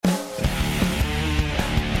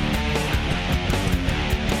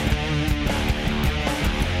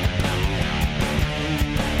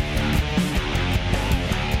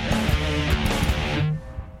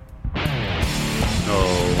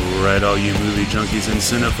right, all you movie junkies and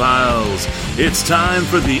cinephiles. It's time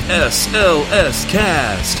for the SLS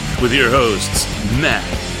Cast with your hosts, Matt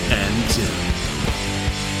and Tim.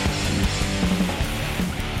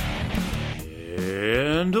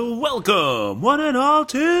 And welcome, one and all,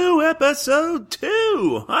 to episode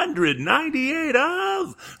 298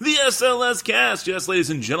 of the SLS Cast. Yes, ladies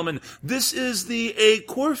and gentlemen, this is the A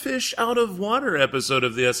Corefish Out of Water episode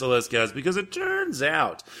of the SLS Cast, because it turns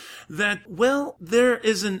out that, well, there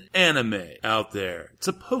is an anime out there. It's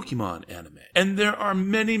a Pokemon anime. And there are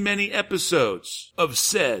many, many episodes of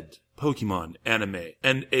said Pokemon anime.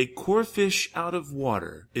 And A Corefish Out of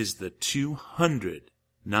Water is the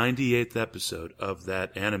 298th episode of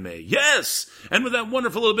that anime. Yes! And with that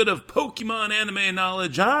wonderful little bit of Pokemon anime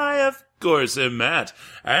knowledge, I, of course, am Matt.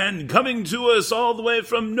 And coming to us all the way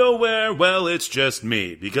from nowhere, well, it's just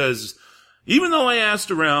me. Because even though I asked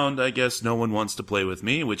around, I guess no one wants to play with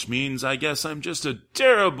me, which means I guess I'm just a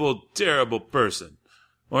terrible, terrible person.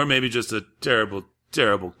 Or maybe just a terrible,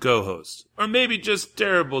 terrible co-host. Or maybe just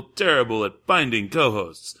terrible, terrible at finding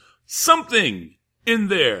co-hosts. Something in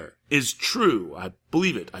there is true. I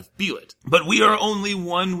believe it. I feel it. But we are only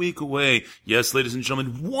 1 week away. Yes, ladies and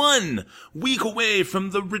gentlemen, 1 week away from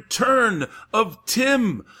the return of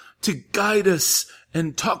Tim to guide us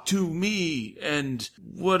and talk to me and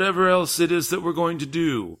whatever else it is that we're going to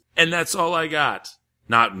do. And that's all I got.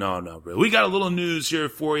 No, really. We got a little news here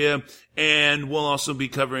for you, and we'll also be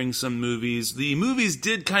covering some movies. The movies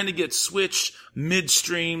did kind of get switched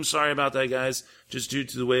midstream. Sorry about that, guys. Just due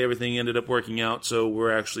to the way everything ended up working out, so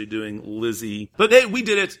we're actually doing Lizzie. But hey, we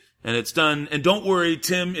did it, and it's done. And don't worry,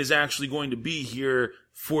 Tim is actually going to be here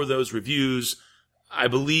for those reviews. I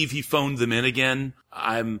believe he phoned them in again.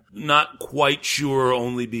 I'm not quite sure,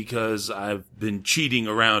 only because I've been cheating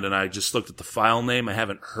around and I just looked at the file name. I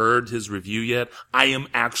haven't heard his review yet. I am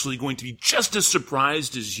actually going to be just as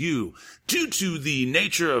surprised as you. Due to the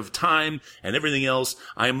nature of time and everything else,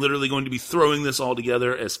 I am literally going to be throwing this all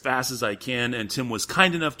together as fast as I can, and Tim was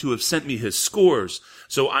kind enough to have sent me his scores.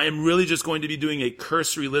 So I am really just going to be doing a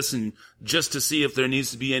cursory listen just to see if there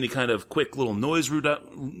needs to be any kind of quick little noise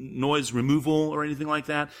removal or anything like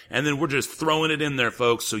that. And then we're just throwing it in there,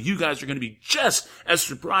 folks. So you guys are going to be just as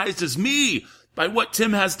surprised as me by what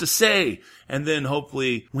Tim has to say. And then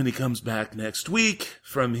hopefully when he comes back next week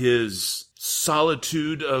from his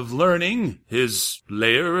solitude of learning, his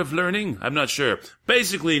layer of learning, I'm not sure.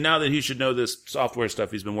 Basically, now that he should know this software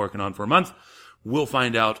stuff he's been working on for a month, we'll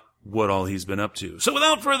find out what all he's been up to. So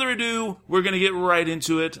without further ado, we're going to get right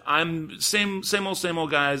into it. I'm same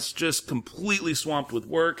old guys, just completely swamped with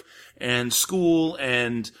work and school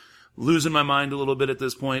and losing my mind a little bit at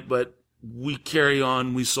this point, but we carry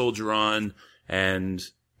on, we soldier on, and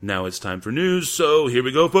now it's time for news. So here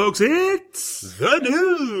we go, folks. It's the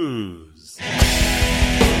news.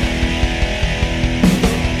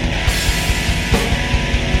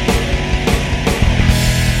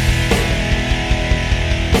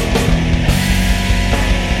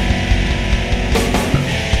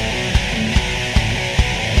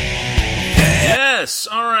 Yes,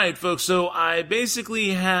 all right, folks. So I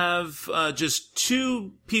basically have just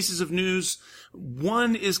two pieces of news.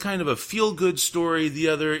 One is kind of a feel-good story. The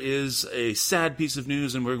other is a sad piece of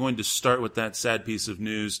news, and we're going to start with that sad piece of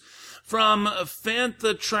news from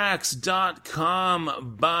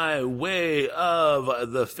FanthaTracks.com by way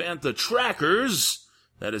of the Fantha Trackers.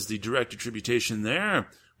 That is the direct attribution there.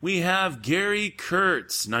 We have Gary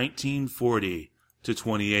Kurtz, 1940 to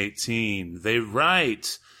 2018. They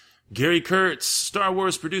write, Gary Kurtz, Star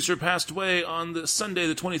Wars producer, passed away on the Sunday,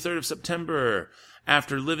 the 23rd of September,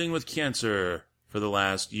 after living with cancer for the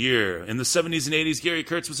last year. In the 70s and 80s, Gary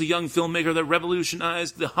Kurtz was a young filmmaker that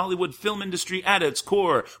revolutionized the Hollywood film industry at its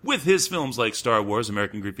core with his films like Star Wars,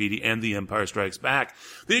 American Graffiti, and The Empire Strikes Back.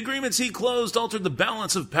 The agreements he closed altered the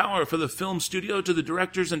balance of power for the film studio to the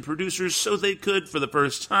directors and producers so they could, for the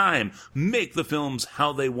first time, make the films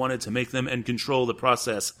how they wanted to make them and control the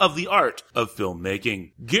process of the art of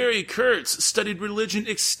filmmaking. Gary Kurtz studied religion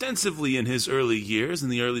extensively in his early years. In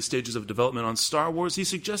the early stages of development on Star Wars, he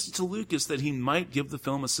suggested to Lucas that he might give the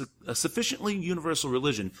film a sufficiently universal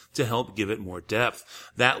religion to help give it more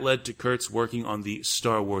depth. That led to Kurtz working on the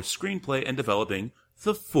Star Wars screenplay and developing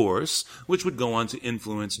The Force, which would go on to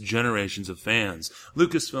influence generations of fans.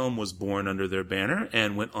 Lucasfilm was born under their banner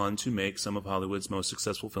and went on to make some of Hollywood's most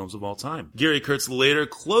successful films of all time. Gary Kurtz later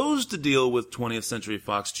closed a deal with 20th Century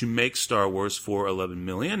Fox to make Star Wars for $11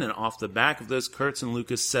 million, and off the back of this, Kurtz and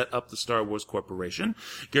Lucas set up the Star Wars Corporation.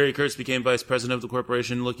 Gary Kurtz became vice president of the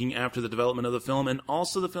corporation, looking after the development of the film and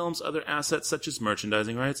also the film's other assets such as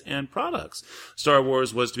merchandising rights and products. Star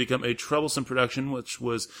Wars was to become a troublesome production which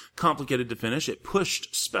was complicated to finish. It pushed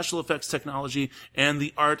pushed special effects technology and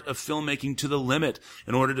the art of filmmaking to the limit.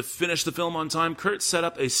 In order to finish the film on time, Kurtz set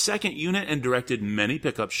up a second unit and directed many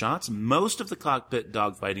pickup shots, most of the cockpit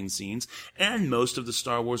dogfighting scenes, and most of the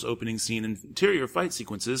Star Wars opening scene and interior fight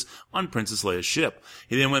sequences on Princess Leia's ship.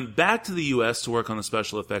 He then went back to the U.S. to work on the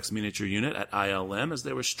special effects miniature unit at ILM as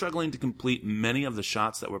they were struggling to complete many of the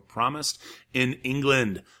shots that were promised in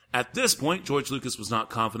England. At this point, George Lucas was not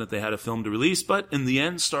confident they had a film to release, but in the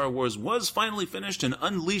end, Star Wars was finally finished and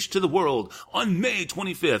unleashed to the world on May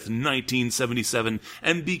 25th, 1977,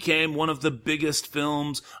 and became one of the biggest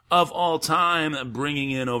films of all time,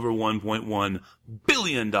 bringing in over $1.1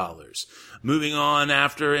 billion. Moving on,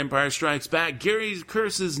 after Empire Strikes Back, Gary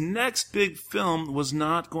Kurtz's next big film was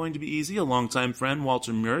not going to be easy. A longtime friend,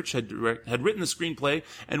 Walter Murch, had written the screenplay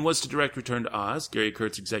and was to direct Return to Oz. Gary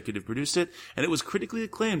Kurtz executive produced it, and it was critically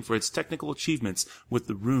acclaimed for its technical achievements with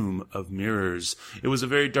The Room of Mirrors. It was a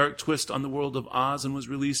very dark twist on the world of Oz and was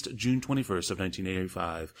released June 21st of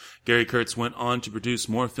 1985. Gary Kurtz went on to produce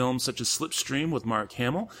more films such as Slipstream with Mark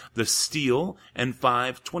Hamill, The Steal, and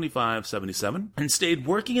 5/25/77, and stayed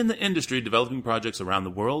working in the industry developing projects around the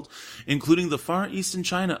world, including the Far East and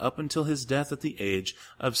China up until his death at the age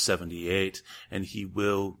of 78, and he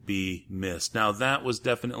will be missed. Now, that was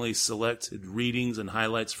definitely selected readings and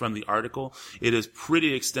highlights from the article. It is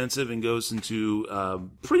pretty extensive and goes into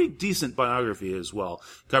pretty decent biography as well,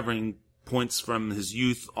 covering points from his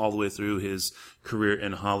youth all the way through his career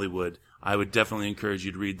in Hollywood. I would definitely encourage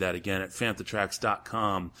you to read that again at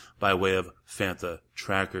FanthaTracks.com by way of Fantha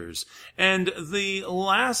Trackers. And the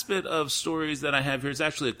last bit of stories that I have here is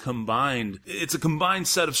actually a combined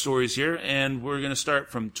set of stories here, and we're going to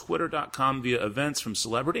start from Twitter.com via events from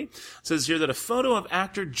Celebrity. It says here that a photo of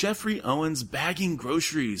actor Jeffrey Owens bagging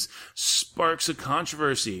groceries sparks a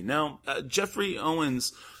controversy. Now, Jeffrey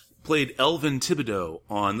Owens played Elvin Thibodeau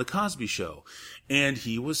on The Cosby Show, and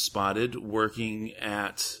he was spotted working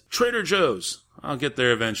at Trader Joe's. I'll get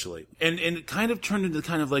there eventually. And it kind of turned into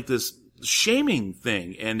kind of like this shaming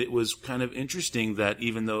thing, and it was kind of interesting that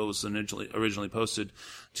even though it was originally posted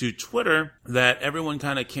to Twitter, that everyone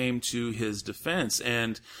kind of came to his defense.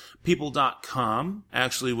 And People.com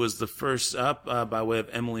actually was the first up by way of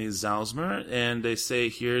Emily Zalzmer, and they say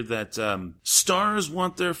here that stars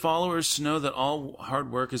want their followers to know that all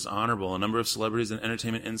hard work is honorable. A number of celebrities and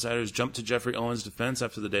entertainment insiders jumped to Jeffrey Owens' defense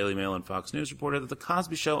after the Daily Mail and Fox News reported that the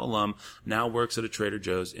Cosby Show alum now works at a Trader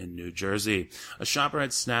Joe's in New Jersey. A shopper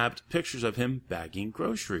had snapped pictures of him bagging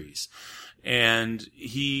groceries, and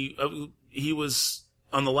he was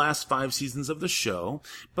on the last 5 seasons of the show,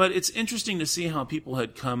 but it's interesting to see how people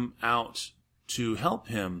had come out to help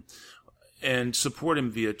him and support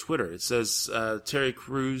him via Twitter. It says, Terry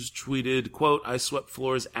Crews tweeted, quote, "I swept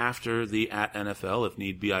floors after the @NFL. If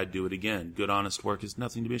need be, I'd do it again. Good, honest work is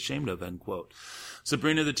nothing to be ashamed of," end quote.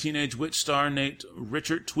 Sabrina the Teenage Witch star Nate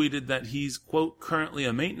Richert tweeted that he's, quote, "currently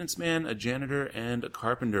a maintenance man, a janitor, and a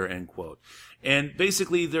carpenter," end quote. And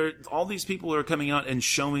basically, all these people are coming out and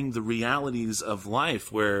showing the realities of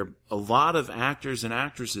life, where a lot of actors and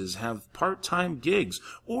actresses have part-time gigs,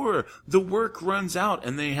 or the work runs out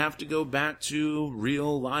and they have to go back to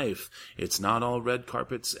real life. It's not all red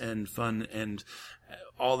carpets and fun and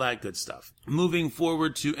all that good stuff. Moving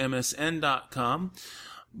forward to MSN.com,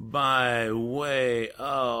 by way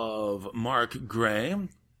of Mark Gray,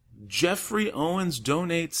 Jeffrey Owens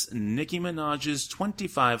donates Nicki Minaj's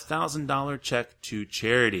 $25,000 check to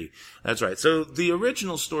charity. That's right. So the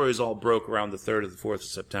original stories all broke around the 3rd or the 4th of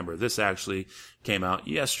September. This actually came out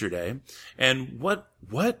yesterday. And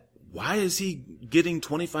why is he getting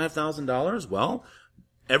 $25,000? Well,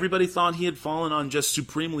 everybody thought he had fallen on just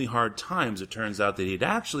supremely hard times. It turns out that he'd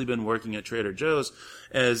actually been working at Trader Joe's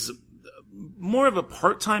as more of a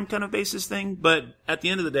part-time kind of basis thing, but at the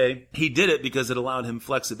end of the day, he did it because it allowed him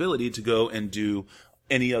flexibility to go and do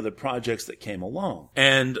any other projects that came along.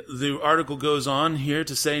 And the article goes on here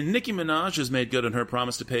to say, Nicki Minaj has made good on her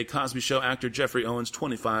promise to pay Cosby Show actor Jeffrey Owens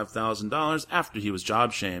 $25,000 after he was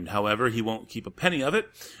job shamed. However, he won't keep a penny of it,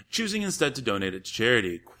 choosing instead to donate it to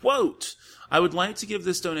charity. Quote, "I would like to give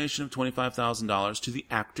this donation of $25,000 to the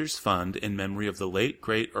Actors Fund in memory of the late,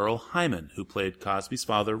 great Earl Hyman, who played Cosby's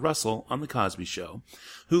father, Russell, on The Cosby Show,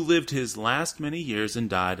 who lived his last many years and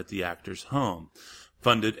died at the actor's home.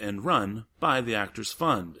 Funded and run by the Actors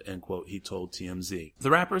Fund," end quote, he told TMZ. The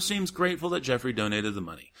rapper seems grateful that Jeffrey donated the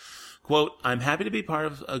money. Quote, "I'm happy to be part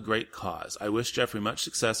of a great cause. I wish Jeffrey much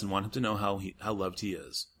success and want him to know how loved he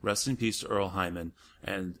is. Rest in peace to Earl Hyman,"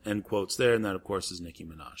 And end quotes there, and that, of course, is Nicki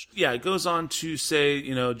Minaj. Yeah, it goes on to say,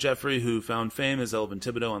 Jeffrey, who found fame as Elvin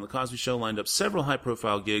Thibodeau on The Cosby Show, lined up several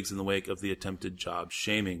high-profile gigs in the wake of the attempted job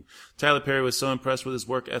shaming. Tyler Perry was so impressed with his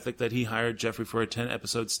work ethic that he hired Jeffrey for a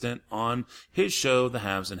 10-episode stint on his show, The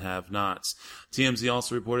Haves and Have-Nots. TMZ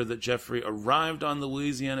also reported that Jeffrey arrived on the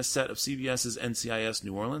Louisiana set of CBS's NCIS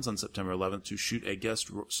New Orleans on September 11th to shoot a guest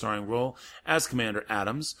starring role as Commander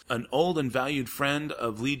Adams, an old and valued friend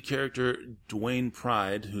of lead character Dwayne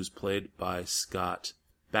Pride, who's played by Scott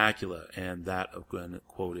Bakula, and that again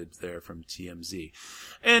quoted there from TMZ.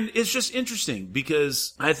 And it's just interesting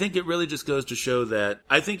because I think it really just goes to show that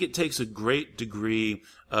I think it takes a great degree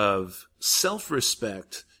of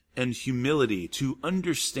self-respect and humility to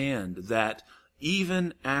understand that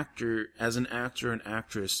even as an actor and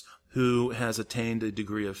actress who has attained a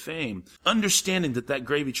degree of fame, understanding that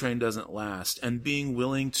gravy train doesn't last and being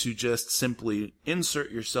willing to just simply insert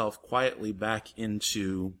yourself quietly back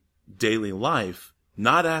into daily life,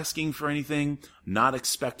 not asking for anything, not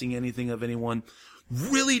expecting anything of anyone,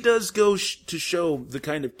 really does go to show the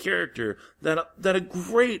kind of character that a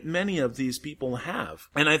great many of these people have.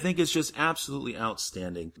 And I think it's just absolutely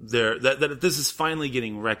outstanding that this is finally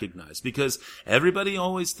getting recognized, because everybody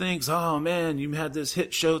always thinks, oh man, you had this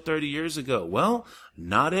hit show 30 years ago. Well,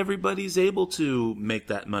 not everybody's able to make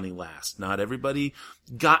that money last. Not everybody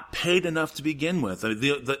got paid enough to begin with. I mean,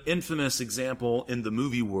 the infamous example in the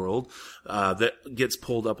movie world that gets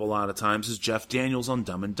pulled up a lot of times is Jeff Daniels on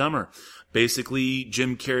Dumb and Dumber. Basically,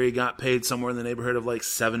 Jim Carrey got paid somewhere in the neighborhood of like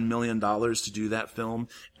 $7 million to do that film,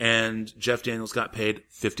 and Jeff Daniels got paid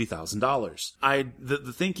 $50,000.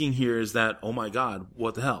 The thinking here is that, oh my God,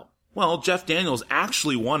 what the hell? Well, Jeff Daniels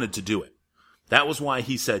actually wanted to do it. That was why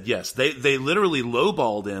he said yes. They literally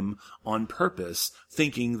lowballed him on purpose,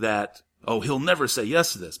 thinking that, oh, he'll never say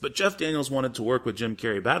yes to this. But Jeff Daniels wanted to work with Jim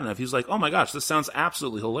Carrey bad enough. He was like, oh my gosh, this sounds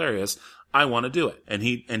absolutely hilarious. I want to do it. And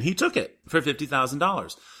he took it for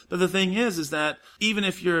 $50,000. But the thing is that even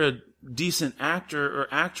if you're a decent actor or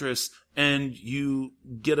actress and you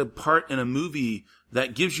get a part in a movie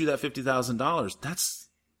that gives you that $50,000,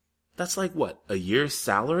 that's like what? A year's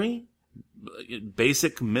salary?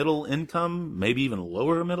 Basic middle income, maybe even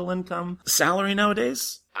lower middle income salary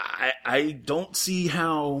nowadays? I don't see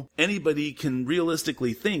how anybody can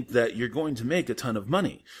realistically think that you're going to make a ton of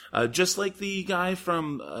money. Just like the guy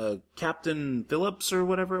from Captain Phillips or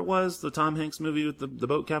whatever it was, the Tom Hanks movie with the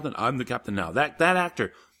boat captain. I'm the captain now. That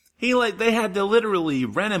actor. They had to literally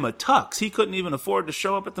rent him a tux. He couldn't even afford to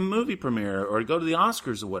show up at the movie premiere or go to the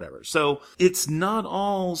Oscars or whatever. So it's not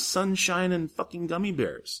all sunshine and fucking gummy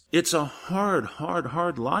bears. It's a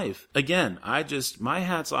hard life. Again, my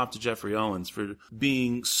hat's off to Jeffrey Owens for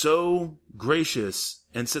being so gracious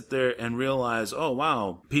and sit there and realize, oh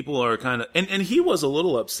wow, people are kind of, and he was a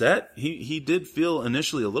little upset. He did feel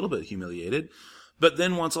initially a little bit humiliated. But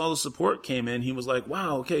then once all the support came in, he was like,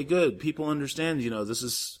 wow, okay, good. People understand,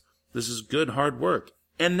 this is good, hard work.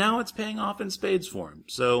 And now it's paying off in spades for him.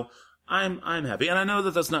 So I'm happy. And I know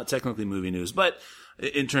that that's not technically movie news, but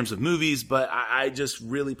in terms of movies, but I just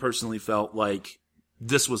really personally felt like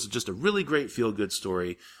this was just a really great feel-good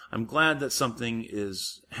story. I'm glad that something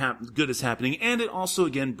good is happening. And it also,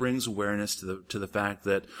 again, brings awareness to the fact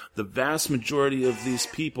that the vast majority of these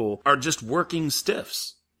people are just working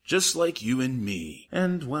stiffs. Just like you and me.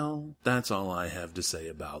 And, well, that's all I have to say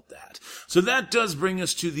about that. So that does bring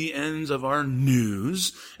us to the end of our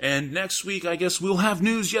news. And next week, I guess we'll have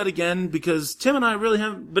news yet again, because Tim and I really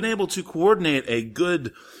haven't been able to coordinate a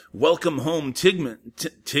good welcome home Tim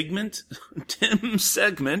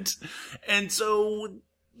segment. And so,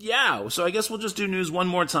 yeah. So I guess we'll just do news one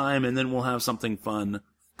more time, and then we'll have something fun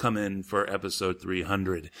come in for episode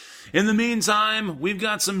 300. In the meantime, we've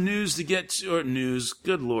got some news to get to, or news.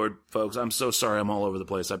 Good Lord, folks, I'm so sorry I'm all over the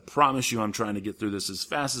place. I promise you I'm trying to get through this as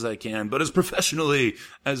fast as I can, but as professionally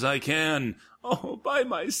as I can. All by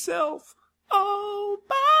myself. All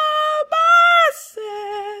by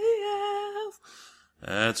myself.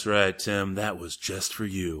 That's right, Tim. That was just for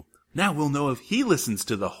you. Now we'll know if he listens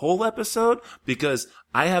to the whole episode, because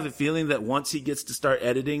I have a feeling that once he gets to start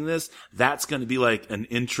editing this, that's going to be like an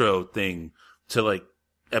intro thing to like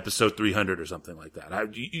episode 300 or something like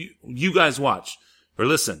that. You guys watch or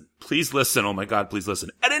listen. Please listen. Oh my God, please listen.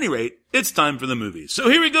 At any rate, it's time for the movies. So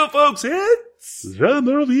here we go, folks. It's the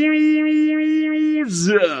movies.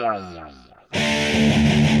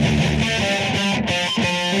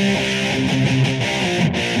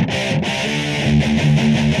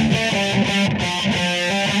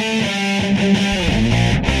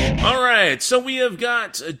 right, so we have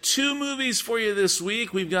got 2 movies for you this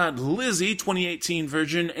week. We've got Lizzie, 2018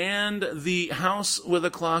 version, and The House with a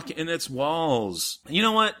Clock in Its Walls. You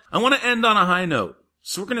know what? I want to end on a high note,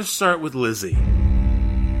 so we're going to start with Lizzie.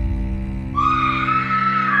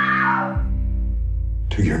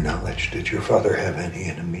 To your knowledge, did your father have any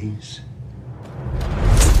enemies?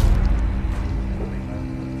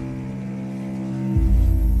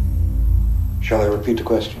 Shall I repeat the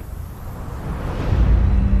question?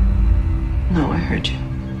 No, I heard you.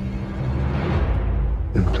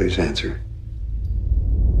 Then please answer.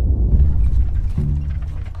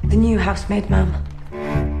 The new housemaid, ma'am.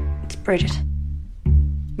 It's Bridget.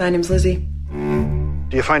 My name's Lizzie.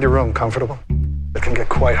 Do you find your room comfortable? It can get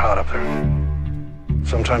quite hot up there.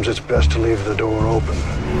 Sometimes it's best to leave the door open.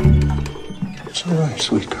 It's all right,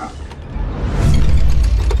 sweet girl.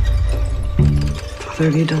 Father,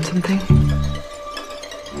 have you done something?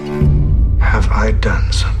 Have I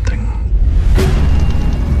done something?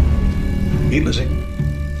 Eat, Lizzie.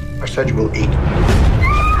 I said you will eat.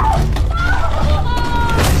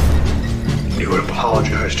 You would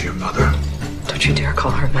apologize to your mother. Don't you dare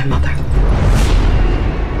call her my mother.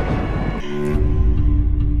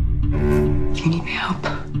 Do you need me help?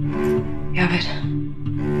 You have it.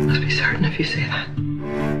 Let's be certain if you say that.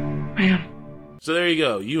 I am. So there you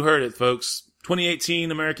go. You heard it, folks.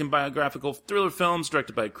 2018 American biographical thriller films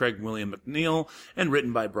directed by Craig William McNeil and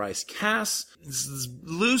written by Bryce Cass. This is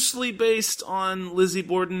loosely based on Lizzie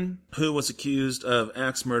Borden, who was accused of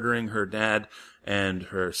axe murdering her dad and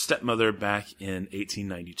her stepmother back in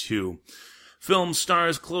 1892. Film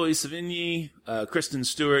stars Chloe Sevigny, Kristen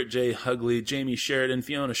Stewart, Jay Hugley, Jamie Sheridan,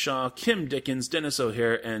 Fiona Shaw, Kim Dickens, Dennis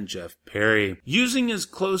O'Hare, and Jeff Perry. Using as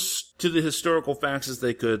close to the historical facts as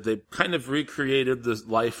they could, they kind of recreated the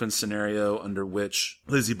life and scenario under which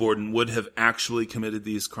Lizzie Borden would have actually committed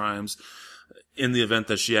these crimes in the event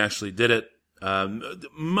that she actually did it.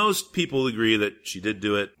 Most people agree that she did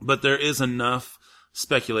do it, but there is enough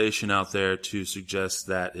speculation out there to suggest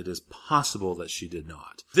that it is possible that she did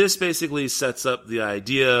not. This basically sets up the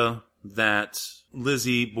idea that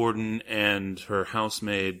Lizzie Borden and her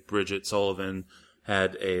housemaid Bridget Sullivan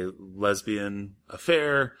had a lesbian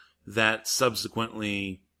affair that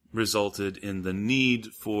subsequently resulted in the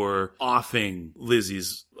need for offing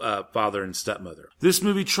Lizzie's father and stepmother. This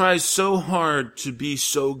movie tries so hard to be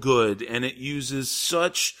so good, and it uses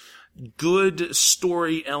such good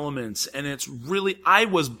story elements, and it's really, I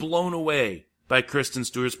was blown away by Kristen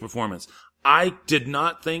Stewart's performance. I did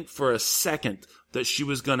not think for a second that she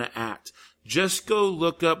was going to act. Just go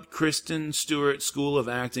look up Kristen Stewart School of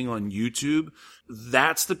Acting on YouTube.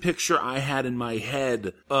 That's the picture I had in my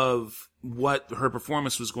head of what her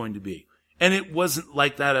performance was going to be. And it wasn't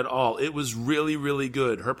like that at all. It was really, really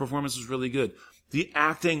good. Her performance was really good. The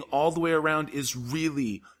acting all the way around is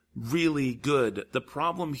really, really good. The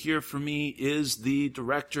problem here for me is the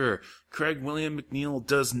director. Craig William McNeil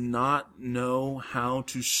does not know how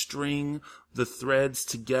to string the threads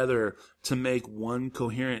together to make one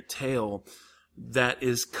coherent tale that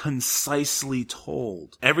is concisely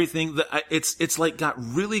told. Everything that it's like got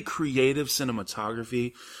really creative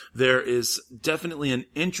cinematography. There is definitely an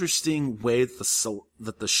interesting way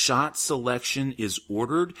that the shot selection is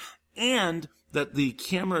ordered, and that the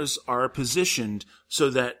cameras are positioned so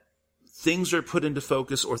that things are put into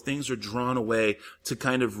focus or things are drawn away to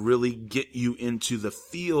kind of really get you into the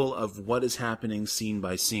feel of what is happening scene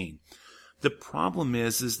by scene. The problem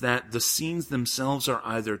is that the scenes themselves are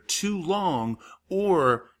either too long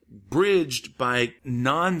or bridged by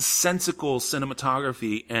nonsensical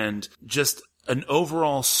cinematography and just an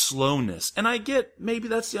overall slowness. And I get maybe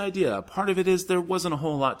that's the idea. Part of it is there wasn't a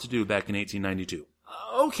whole lot to do back in 1892.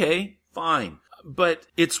 Okay, fine. But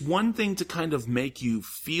it's one thing to kind of make you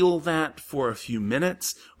feel that for a few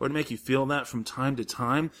minutes or to make you feel that from time to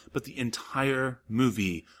time, but the entire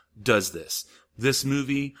movie does this. This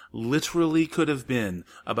movie literally could have been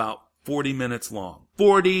about 40 minutes long.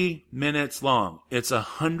 40 minutes long. It's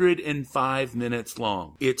 105 minutes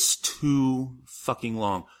long. It's too fucking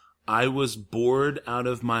long. I was bored out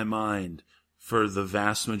of my mind for the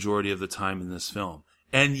vast majority of the time in this film.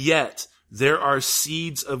 And yet, there are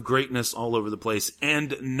seeds of greatness all over the place,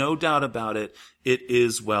 and no doubt about it, it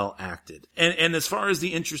is well acted. And as far as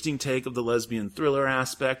the interesting take of the lesbian thriller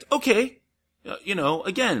aspect, okay,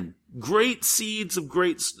 again, great seeds of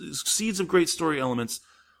great story elements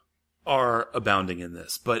are abounding in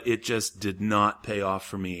this, but it just did not pay off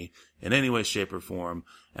for me in any way, shape, or form,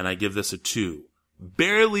 and I give this a 2.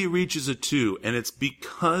 Barely reaches a 2, and it's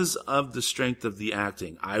because of the strength of the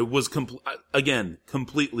acting. I was,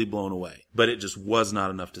 completely blown away, but it just was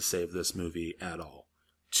not enough to save this movie at all.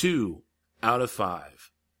 2 out of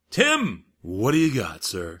 5. Tim, what do you got,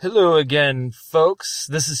 sir? Hello again, folks.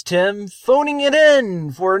 This is Tim, phoning it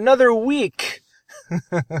in for another week.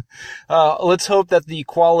 Let's hope that the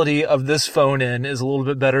quality of this phone-in is a little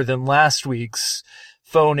bit better than last week's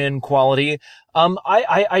phone-in quality.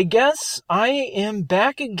 I guess I am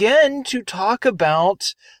back again to talk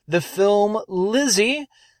about the film Lizzie.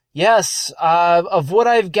 Yes, of what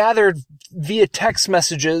I've gathered via text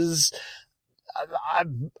messages,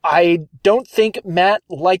 I don't think Matt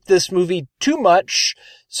liked this movie too much,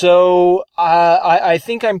 so I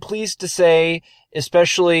think I'm pleased to say,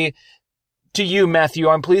 especially to you, Matthew,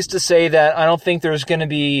 I'm pleased to say that I don't think there's going to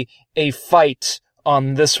be a fight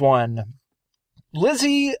on this one.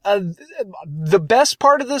 Lizzie, the best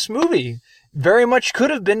part of this movie very much could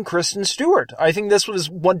have been Kristen Stewart. I think this was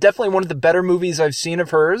definitely one of the better movies I've seen of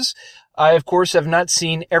hers. I, of course, have not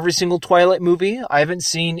seen every single Twilight movie. I haven't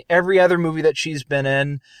seen every other movie that she's been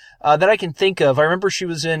in that I can think of. I remember she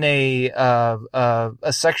was in a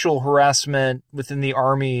sexual harassment within the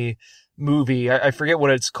Army movie. I forget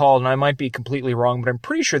what it's called, and I might be completely wrong, but I'm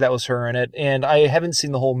pretty sure that was her in it, and I haven't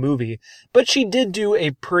seen the whole movie. But she did do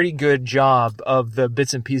a pretty good job of the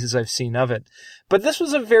bits and pieces I've seen of it. But this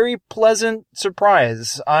was a very pleasant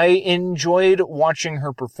surprise. I enjoyed watching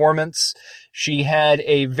her performance. She had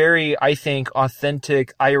a very, I think,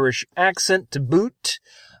 authentic Irish accent to boot.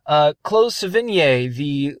 Chloe Sevigny,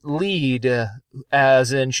 the lead,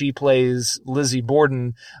 as in she plays Lizzie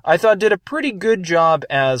Borden, I thought did a pretty good job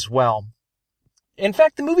as well. In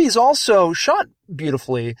fact, the movie is also shot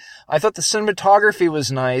beautifully. I thought the cinematography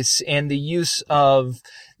was nice, and the use of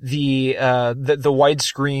the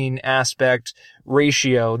widescreen aspect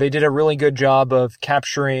ratio. They did a really good job of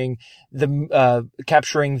capturing the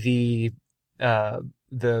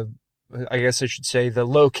I guess I should say the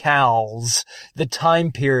locales, the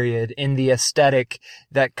time period, and the aesthetic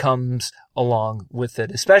that comes along with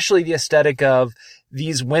it. Especially the aesthetic of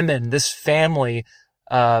these women, this family,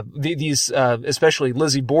 especially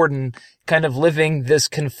Lizzie Borden, kind of living this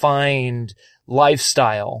confined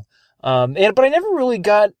lifestyle. But I never really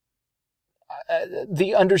got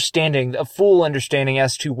a full understanding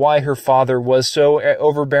as to why her father was so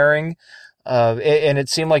overbearing. And it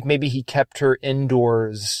seemed like maybe he kept her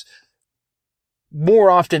indoors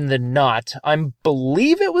more often than not. I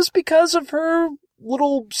believe it was because of her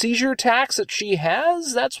little seizure attacks that she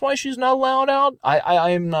has. That's why she's not allowed out. I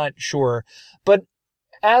am not sure. But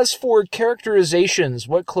as for characterizations,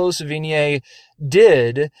 what Chloe Sevigny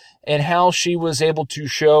did and how she was able to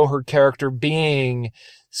show her character being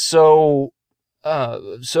so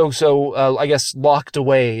I guess locked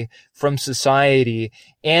away from society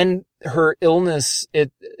and her illness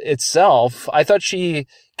itself, I thought she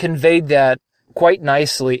conveyed that quite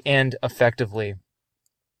nicely and effectively.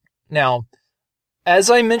 Now, as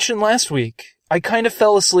I mentioned last week, I kind of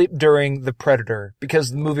fell asleep during The Predator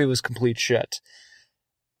because the movie was complete shit.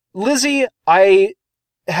 Lizzie, I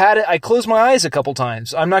closed my eyes a couple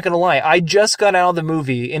times. I'm not going to lie. I just got out of the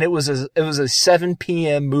movie and it was a 7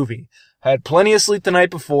 p.m. movie. I had plenty of sleep the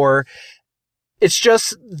night before. It's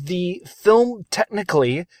just the film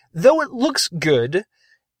technically, though it looks good,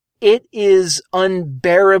 it is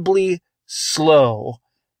unbearably slow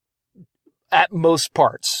at most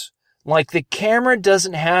parts. Like, the camera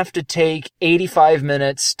doesn't have to take 85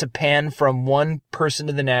 minutes to pan from one person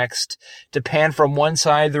to the next, to pan from one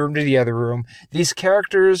side of the room to the other room. These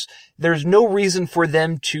characters, there's no reason for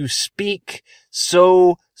them to speak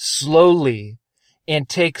so slowly and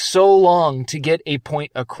take so long to get a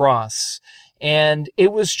point across. And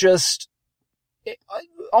it was just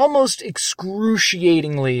almost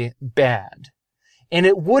excruciatingly bad. And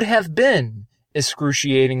it would have been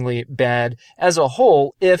excruciatingly bad as a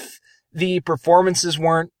whole if the performances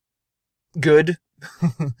weren't good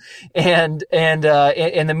and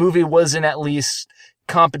the movie wasn't at least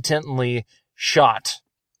competently shot.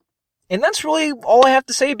 And that's really all I have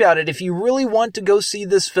to say about it. If you really want to go see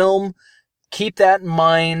this film, keep that in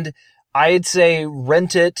mind. I'd say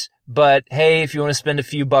rent it, but hey, if you want to spend a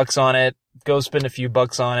few bucks on it, go spend a few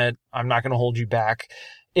bucks on it. I'm not going to hold you back.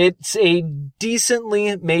 It's a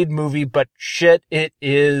decently made movie, but shit, it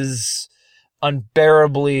is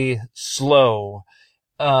unbearably slow.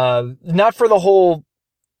 Not for the whole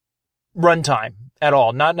runtime at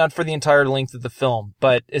all. Not for the entire length of the film,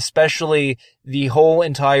 but especially the whole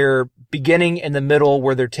entire beginning and the middle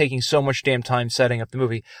where they're taking so much damn time setting up the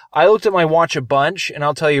movie. I looked at my watch a bunch, and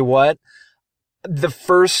I'll tell you what, the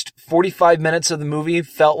first 45 minutes of the movie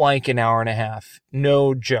felt like an hour and a half.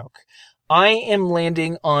 No joke. I am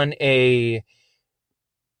landing on a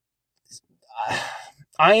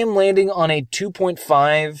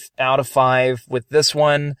 2.5 out of 5 with this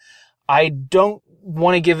one. I don't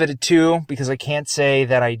want to give it a 2 because I can't say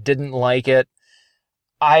that I didn't like it.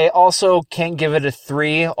 I also can't give it a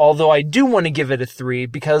 3, although I do want to give it a 3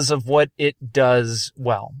 because of what it does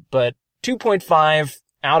well. But 2.5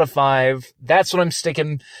 out of 5, that's what I'm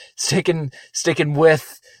sticking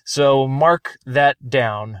with. So mark that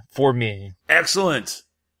down for me. Excellent.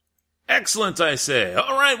 Excellent, I say.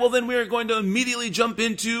 All right, well then we are going to immediately jump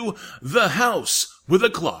into The House with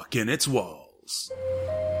a Clock in Its Walls.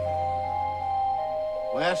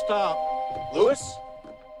 Last stop. Lewis,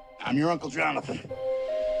 I'm your Uncle Jonathan.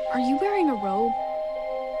 Are you wearing a robe?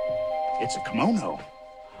 It's a kimono.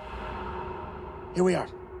 Here we are.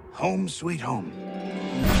 Home sweet home.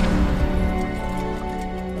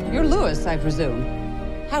 You're Lewis, I presume.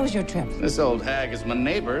 How was your trip? This old hag is my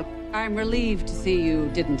neighbor. I'm relieved to see you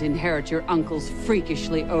didn't inherit your uncle's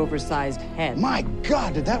freakishly oversized head. My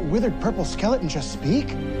God, did that withered purple skeleton just speak?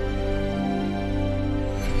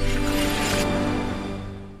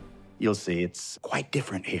 You'll see, it's quite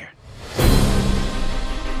different here.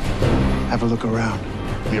 Have a look around.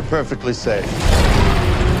 You're perfectly safe.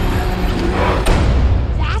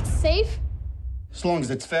 That's safe. As long as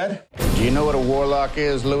it's fed. Do you know what a warlock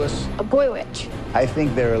is, Lewis? A boy witch. I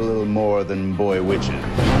think they're a little more than boy witches.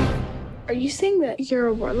 Are you saying that you're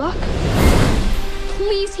a warlock?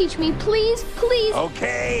 Please teach me, please, please.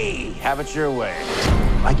 Okay, have it your way.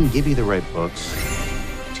 I can give you the right books,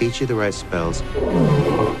 teach you the right spells,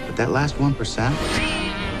 but that last 1%,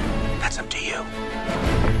 that's up to you.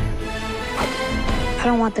 I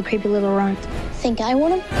don't want the creepy little runt. Think I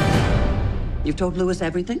want him? You've told Lewis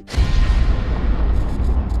everything?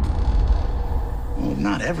 Well,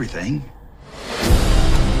 not everything.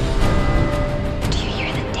 Do you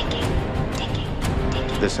hear them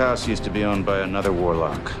ticking? This house used to be owned by another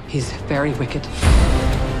warlock. He's very wicked,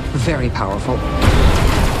 very powerful.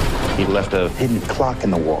 He left a hidden clock in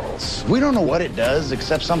the walls. We don't know what it does,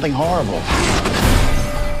 except something horrible.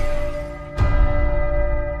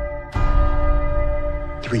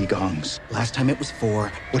 3 gongs. Last time it was 4.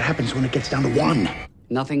 What happens when it gets down to 1?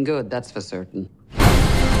 Nothing good, that's for certain.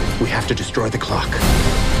 We have to destroy the clock.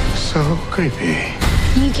 So creepy.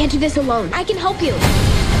 You can't do this alone. I can help you.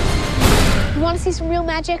 You want to see some real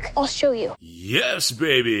magic? I'll show you. Yes,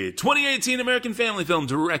 baby. 2018 American family film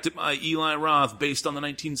directed by Eli Roth, based on the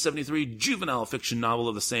 1973 juvenile fiction novel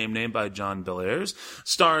of the same name by John Belair's.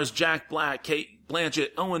 Stars Jack Black, Kate Blanchett,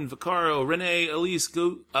 Owen Vaccaro, Renee Elise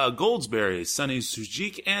Goldsberry, Sunny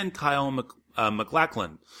Sujik, and Kyle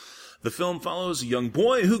MacLachlan. The film follows a young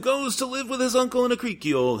boy who goes to live with his uncle in a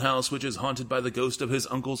creaky old house, which is haunted by the ghost of his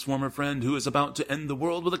uncle's former friend who is about to end the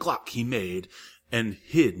world with a clock he made and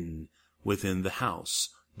hidden within the house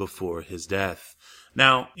before his death.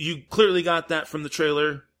 Now, you clearly got that from the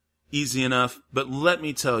trailer. Easy enough. But let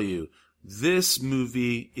me tell you, this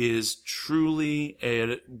movie is truly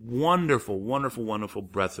a wonderful, wonderful, wonderful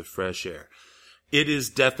breath of fresh air. It is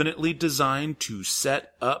definitely designed to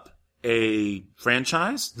set up a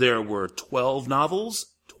franchise. There were 12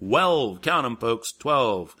 novels. 12. Count them, folks.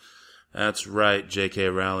 12. That's right, J.K.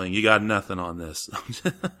 Rowling. You got nothing on this.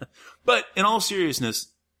 But in all seriousness,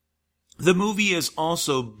 the movie is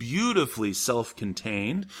also beautifully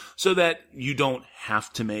self-contained so that you don't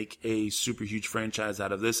have to make a super huge franchise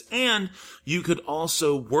out of this. And you could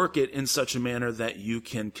also work it in such a manner that you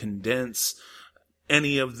can condense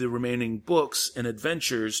any of the remaining books and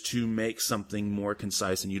adventures to make something more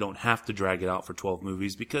concise, and you don't have to drag it out for 12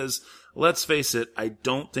 movies because, let's face it, I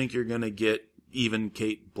don't think you're going to get even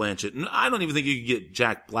Kate Blanchett, and I don't even think you could get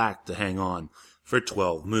Jack Black to hang on for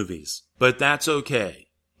 12 movies. But that's okay.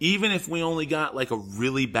 Even if we only got like a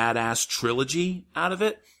really badass trilogy out of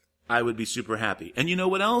it, I would be super happy. And you know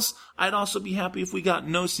what else? I'd also be happy if we got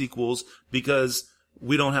no sequels because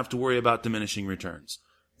we don't have to worry about diminishing returns.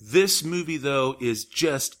 This movie, though, is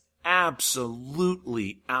just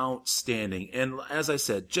absolutely outstanding. And as I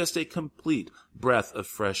said, just a complete breath of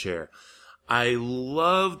fresh air. I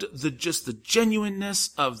loved the genuineness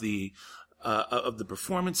of the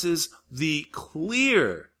performances, the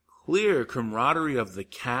clear camaraderie of the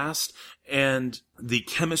cast, and the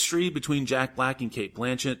chemistry between Jack Black and Kate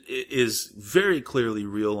Blanchett is very clearly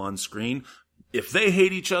real on screen. If they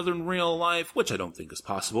hate each other in real life, which I don't think is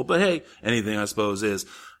possible, but hey, anything I suppose is.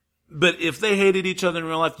 But if they hated each other in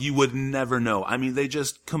real life, you would never know. I mean, they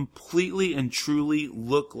just completely and truly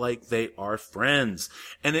look like they are friends.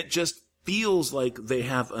 And it just feels like they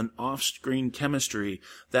have an off-screen chemistry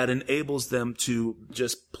that enables them to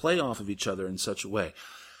just play off of each other in such a way.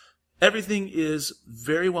 Everything is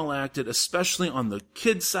very well acted, especially on the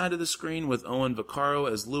kid side of the screen with Owen Vaccaro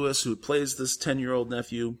as Lewis, who plays this 10-year-old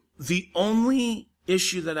nephew. The only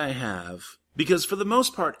issue that I have, because for the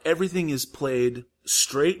most part, everything is played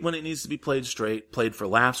straight when it needs to be played straight, played for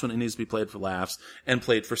laughs when it needs to be played for laughs, and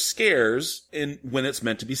played for scares when it's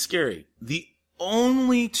meant to be scary. The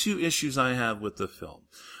only two issues I have with the film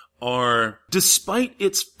are, despite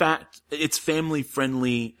its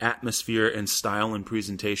family-friendly atmosphere and style and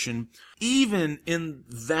presentation, even in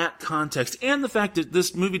that context, and the fact that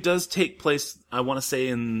this movie does take place, I want to say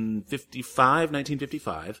in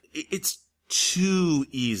 1955, it's too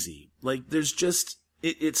easy. Like, there's just,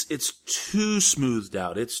 it's too smoothed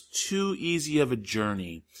out. It's too easy of a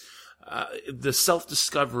journey. The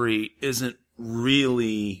self-discovery isn't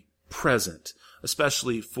really present,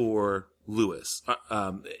 especially for Lewis,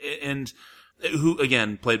 and who,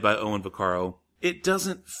 again, played by Owen Vaccaro. It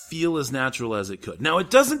doesn't feel as natural as it could. Now, it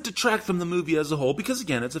doesn't detract from the movie as a whole, because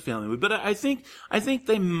again, it's a family movie, but I think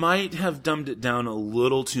they might have dumbed it down a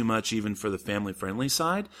little too much even for the family-friendly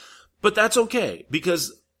side, but that's okay,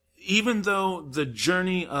 because even though the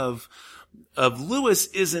journey of Lewis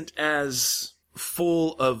isn't as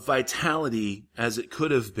full of vitality as it could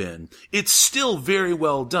have been, it's still very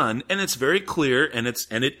well done, and it's very clear, and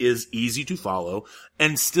it is easy to follow,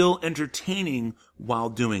 and still entertaining while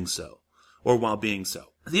doing so, or while being so.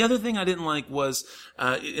 The other thing I didn't like was,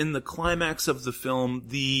 in the climax of the film,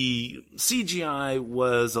 the CGI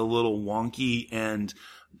was a little wonky, and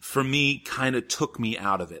for me, kind of took me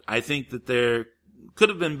out of it. I think that there could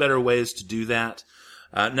have been better ways to do that.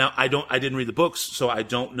 Now, I didn't read the books, so I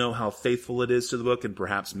don't know how faithful it is to the book, and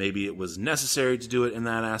perhaps maybe it was necessary to do it in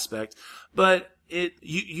that aspect. But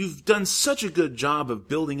you've done such a good job of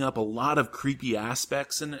building up a lot of creepy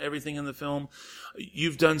aspects and everything in the film.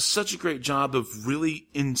 You've done such a great job of really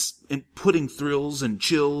in putting thrills and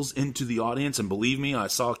chills into the audience. And believe me, I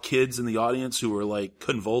saw kids in the audience who were like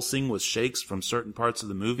convulsing with shakes from certain parts of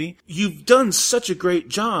the movie. You've done such a great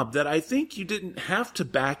job that I think you didn't have to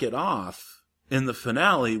back it off in the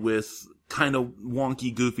finale with kind of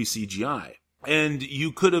wonky, goofy CGI. And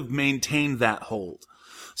you could have maintained that hold.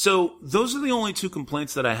 So those are the only two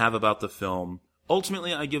complaints that I have about the film.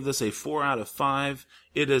 Ultimately, I give this a 4 out of 5.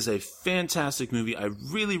 It is a fantastic movie. I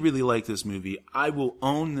really, really like this movie. I will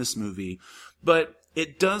own this movie. But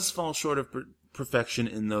it does fall short of perfection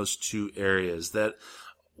in those two areas that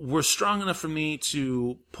were strong enough for me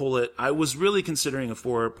to pull it. I was really considering a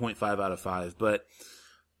 4.5 out of 5, but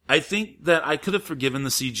I think that I could have forgiven the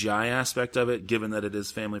CGI aspect of it, given that it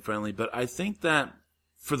is family friendly, but I think that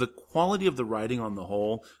for the quality of the writing on the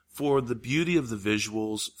whole, for the beauty of the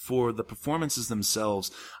visuals, for the performances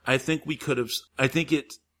themselves, I think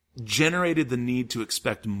it generated the need to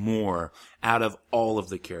expect more out of all of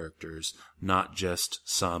the characters, not just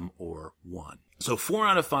some or one. So 4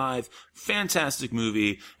 out of 5, fantastic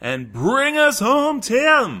movie, and bring us home,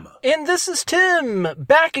 Tim! And this is Tim,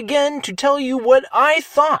 back again to tell you what I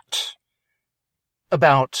thought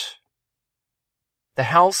about The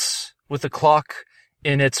House with the Clock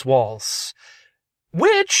in Its Walls.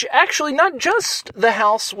 Which, actually, not just The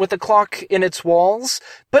House with a Clock in Its Walls,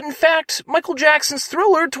 but in fact, Michael Jackson's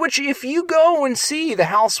Thriller, to which if you go and see The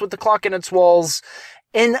House with the Clock in Its Walls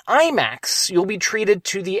in IMAX, you'll be treated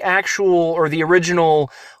to the actual, or the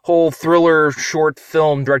original whole Thriller short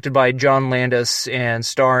film directed by John Landis and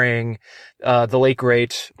starring the late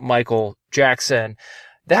great Michael Jackson.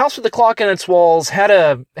 The House with the Clock in Its Walls had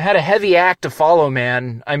a heavy act to follow,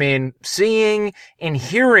 man. I mean, seeing and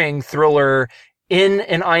hearing Thriller in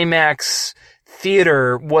an IMAX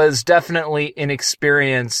theater was definitely an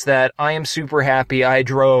experience that I am super happy I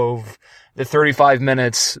drove the 35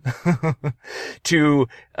 minutes to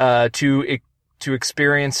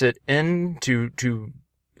experience it in, to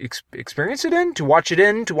experience it in, to watch it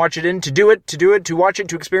in, to watch it in, to do it, to watch it,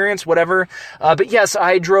 to experience, whatever. But yes,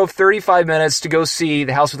 I drove 35 minutes to go see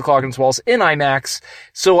The House with the Clock in Its Walls in IMAX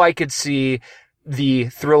so I could see the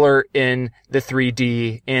Thriller in the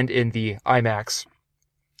 3D and in the IMAX.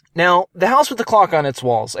 Now, The House with the Clock on Its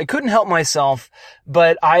Walls, I couldn't help myself,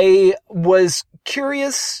 but I was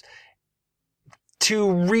curious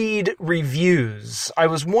to read reviews. I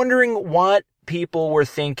was wondering what people were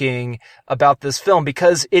thinking about this film,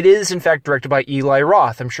 because it is in fact directed by Eli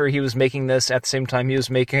Roth. I'm sure he was making this at the same time he was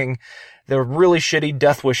making the really shitty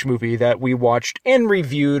Death Wish movie that we watched and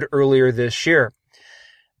reviewed earlier this year.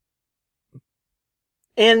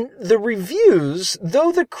 And the reviews,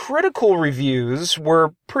 though the critical reviews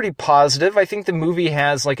were pretty positive, I think the movie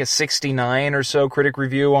has like a 69 or so critic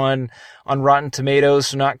review on Rotten Tomatoes,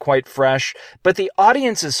 so not quite fresh, but the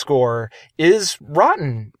audience's score is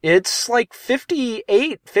rotten. It's like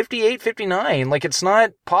 58, 59, like it's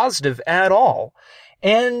not positive at all.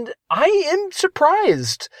 And I am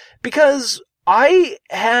surprised, because I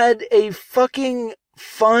had a fucking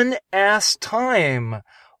fun-ass time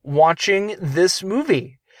watching this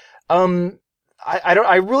movie.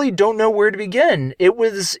 I really don't know where to begin.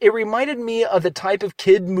 It reminded me of the type of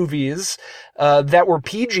kid movies, that were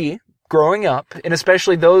PG growing up, and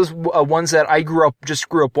especially those ones that I grew up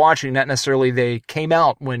watching, not necessarily they came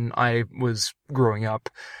out when I was growing up,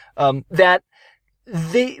 that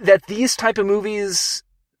these type of movies,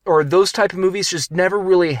 or those type of movies, just never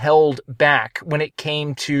really held back when it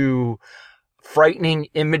came to frightening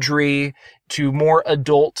imagery, to more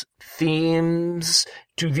adult themes,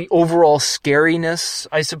 to the overall scariness,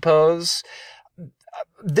 I suppose.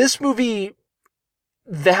 This movie,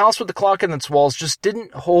 The House with the Clock in its Walls, just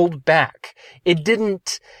didn't hold back. It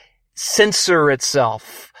didn't censor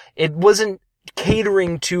itself. It wasn't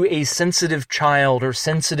catering to a sensitive child or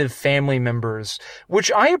sensitive family members,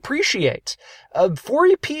 which I appreciate. For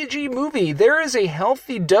a PG movie, there is a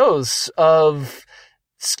healthy dose of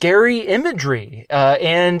scary imagery,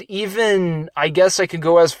 and even, I guess I could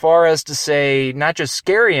go as far as to say, not just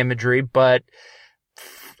scary imagery, but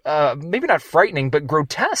maybe not frightening, but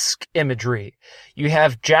grotesque imagery. You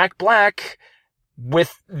have Jack Black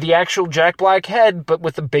with the actual Jack Black head, but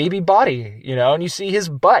with a baby body, and you see his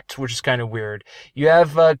butt, which is kind of weird. You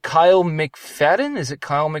have Kyle McFadden. Is it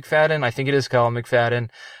Kyle McFadden? I think it is Kyle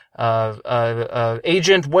McFadden.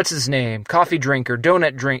 Agent, what's his name? Coffee drinker,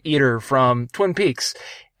 donut eater from Twin Peaks.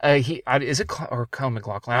 Or Kyle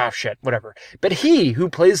MacLachlan? Ah, shit, whatever. But he, who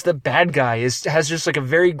plays the bad guy, has just like a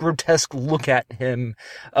very grotesque look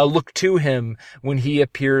to him when he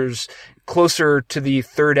appears closer to the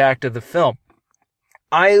third act of the film.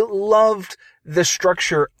 I loved the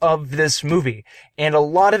structure of this movie, and a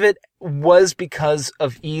lot of it was because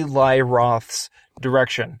of Eli Roth's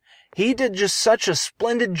direction. He did just such a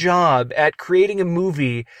splendid job at creating a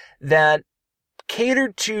movie that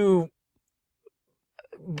catered to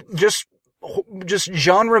just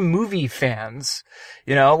genre movie fans.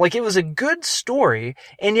 Like, it was a good story,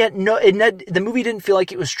 and yet the movie didn't feel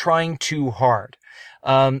like it was trying too hard.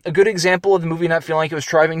 A good example of the movie not feeling like it was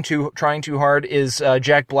trying too hard is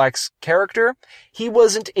Jack Black's character. He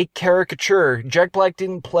wasn't a caricature. Jack Black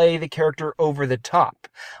didn't play the character over the top.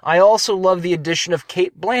 I also love the addition of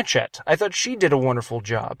Cate Blanchett. I thought she did a wonderful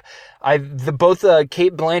job. Both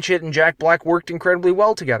Cate Blanchett and Jack Black worked incredibly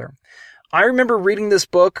well together. I remember reading this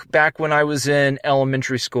book back when I was in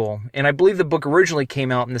elementary school, and I believe the book originally came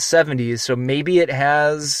out in the 70s, so maybe it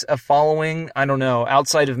has a following. I don't know.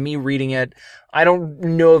 Outside of me reading it, I don't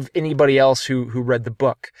know of anybody else who read the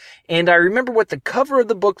book. And I remember what the cover of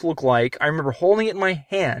the book looked like. I remember holding it in my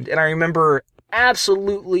hand, and I remember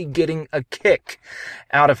absolutely getting a kick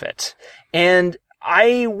out of it. And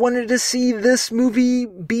I wanted to see this movie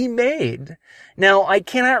be made. Now, I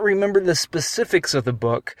cannot remember the specifics of the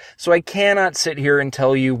book, so I cannot sit here and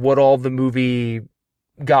tell you what all the movie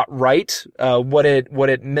got right, what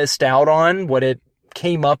it missed out on, what it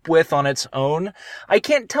came up with on its own. I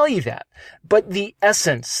can't tell you that. But the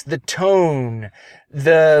essence, the tone,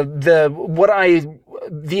 the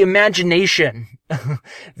imagination,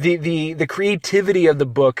 the creativity of the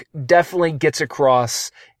book definitely gets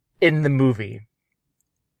across in the movie.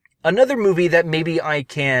 Another movie that maybe I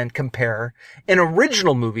can compare, an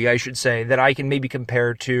original movie, I should say, that I can maybe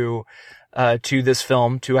compare to this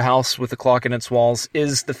film, to A House with a Clock in Its Walls,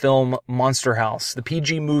 is the film Monster House, the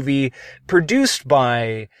PG movie produced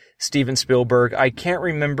by Steven Spielberg. I can't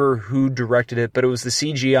remember who directed it, but it was the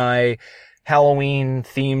CGI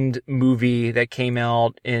Halloween-themed movie that came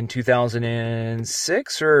out in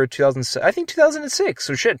 2006 or 2007. I think 2006.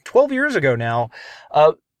 So 12 years ago now.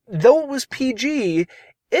 Though it was PG,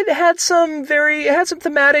 it had some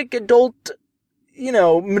thematic adult,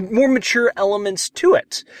 more mature elements to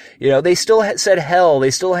it. They still said hell.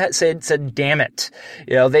 They still said damn it.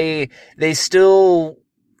 They still,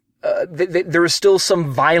 there was still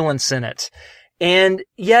some violence in it. And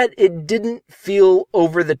yet it didn't feel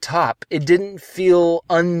over the top. It didn't feel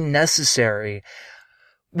unnecessary.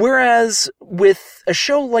 Whereas with a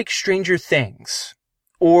show like Stranger Things,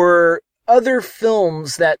 or other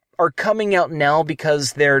films that are coming out now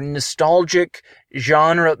because they're nostalgic,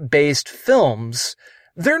 genre-based films,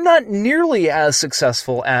 they're not nearly as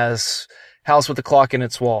successful as House with the Clock in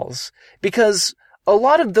Its Walls. Because a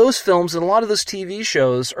lot of those films and a lot of those TV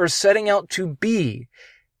shows are setting out to be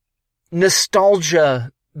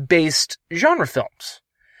nostalgia-based genre films.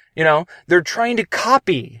 They're trying to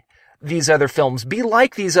copy these other films, be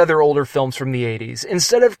like these other older films from the 80s,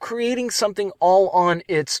 instead of creating something all on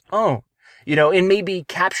its own. And maybe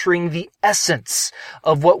capturing the essence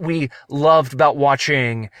of what we loved about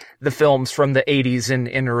watching the films from the 80s and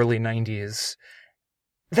early 90s.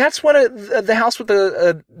 That's what the House with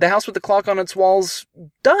the Clock on Its Walls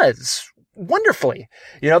does. wonderfully.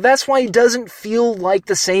 That's why it doesn't feel like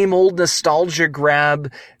the same old nostalgia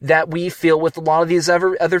grab that we feel with a lot of these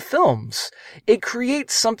other films. It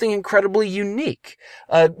creates something incredibly unique.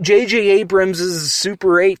 J.J. Abrams'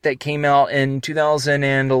 Super 8 that came out in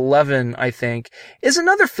 2011, I think, is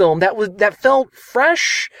another film that felt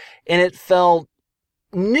fresh, and it felt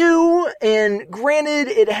new, and granted,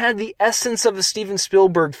 it had the essence of a Steven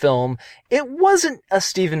Spielberg film. It wasn't a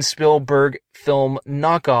Steven Spielberg film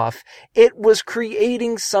knockoff. It was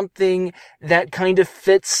creating something that kind of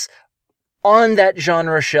fits on that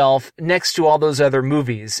genre shelf next to all those other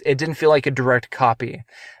movies. It didn't feel like a direct copy.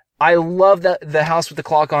 I love The House with the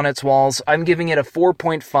Clock on Its Walls. I'm giving it a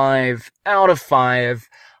 4.5 out of 5.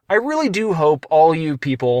 I really do hope all you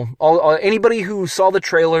people, anybody who saw the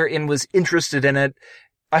trailer and was interested in it,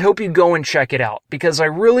 I hope you go and check it out, because I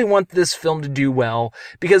really want this film to do well,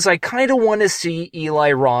 because I kind of want to see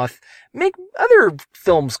Eli Roth make other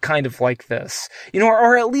films kind of like this,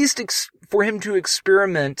 or at least for him to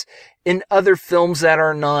experiment in other films that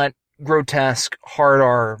are not grotesque, hard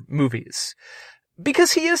R movies.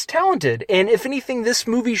 Because he is talented, and if anything, this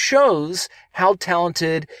movie shows how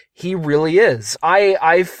talented he really is.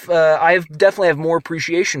 I definitely have more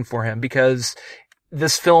appreciation for him, because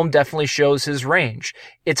this film definitely shows his range.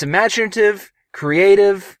 It's imaginative,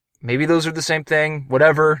 creative, maybe those are the same thing,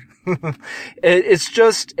 whatever. It's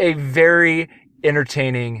just a very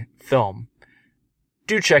entertaining film.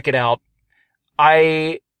 Do check it out.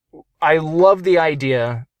 I love the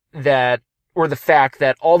idea or the fact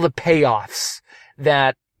that all the payoffs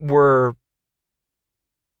that were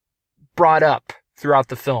brought up throughout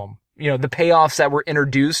the film, the payoffs that were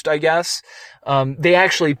introduced, I guess, they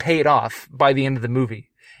actually paid off by the end of the movie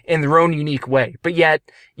in their own unique way. But yet,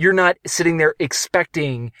 you're not sitting there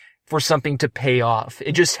expecting for something to pay off.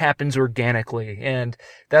 It just happens organically. And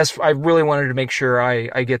I really wanted to make sure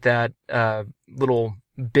I get that little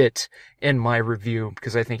bit in my review,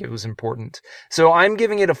 because I think it was important. So I'm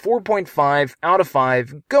giving it a 4.5 out of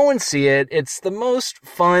 5. Go and see it. It's the most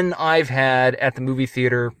fun I've had at the movie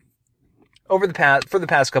theater for the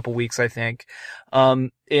past couple weeks, I think.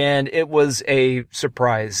 And it was a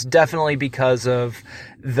surprise, definitely because of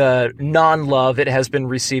the non-love it has been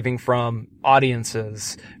receiving from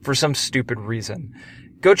audiences for some stupid reason.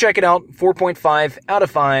 Go check it out. 4.5 out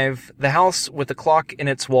of 5. The House with the Clock in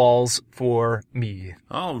Its Walls for me.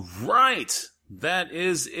 All right. That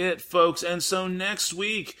is it, folks. And so next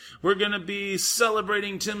week, we're going to be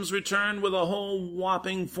celebrating Tim's return with a whole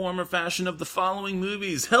whopping form or fashion of the following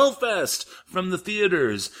movies. Hellfest from the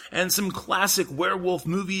theaters, and some classic werewolf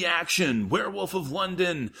movie action. Werewolf of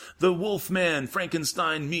London, The Wolfman,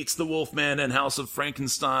 Frankenstein Meets the Wolfman, and House of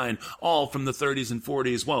Frankenstein, all from the 30s and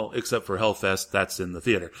 40s. Well, except for Hellfest, that's in the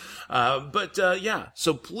theater. Yeah,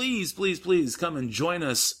 so please, please, please come and join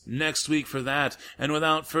us next week for that. And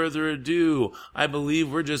without further ado, I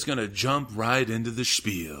believe we're just going to jump right into the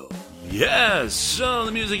spiel. Yes! So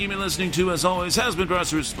the music you've been listening to, as always, has been brought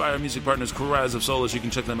to us by our music partners, Cries of Solace. You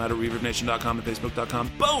can check them out at ReverbNation.com and Facebook.com,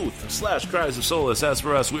 /Cries of Solace. As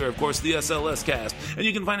for us, we are, of course, the SLS Cast, and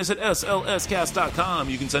you can find us at SLScast.com.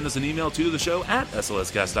 You can send us an email to the show at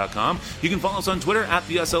SLScast.com. You can follow us on Twitter at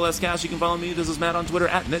the SLS Cast. You can follow me, this is Matt, on Twitter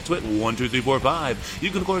at NetTwit12345. You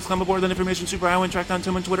can, of course, come aboard that information superhighway and track down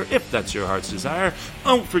Tim on Twitter if that's your heart's desire.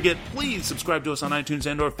 Don't forget, please subscribe to us on iTunes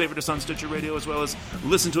and or favorite us on Stitcher Radio, as well as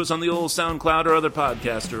listen to us on the old SoundCloud or other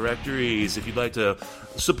podcast directories. If you'd like to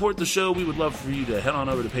support the show, we would love for you to head on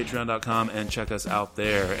over to patreon.com and check us out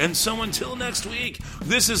there. And so until next week,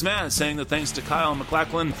 this is Matt saying that thanks to Kyle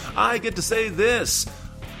MacLachlan, I get to say this: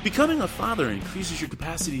 becoming a father increases your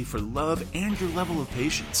capacity for love and your level of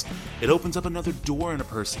patience. It opens up another door in a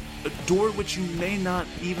person, a door which you may not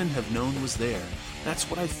even have known was there. That's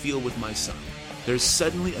what I feel with my son. There's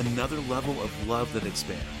suddenly another level of love that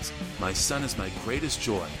expands. My son is my greatest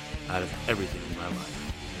joy out of everything in my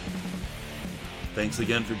life. Thanks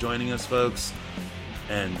again for joining us, folks.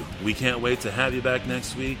 And we can't wait to have you back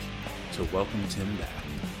next week to welcome Tim back.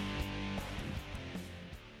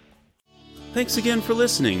 Thanks again for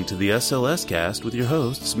listening to the SLS Cast with your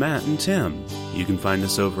hosts, Matt and Tim. You can find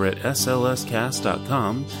us over at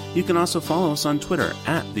slscast.com. You can also follow us on Twitter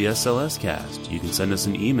at the SLS Cast. You can send us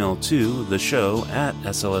an email to the show at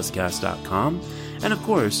slscast.com. And of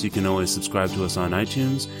course, you can always subscribe to us on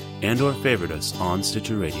iTunes and or favorite us on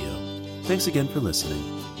Stitcher Radio. Thanks again for listening.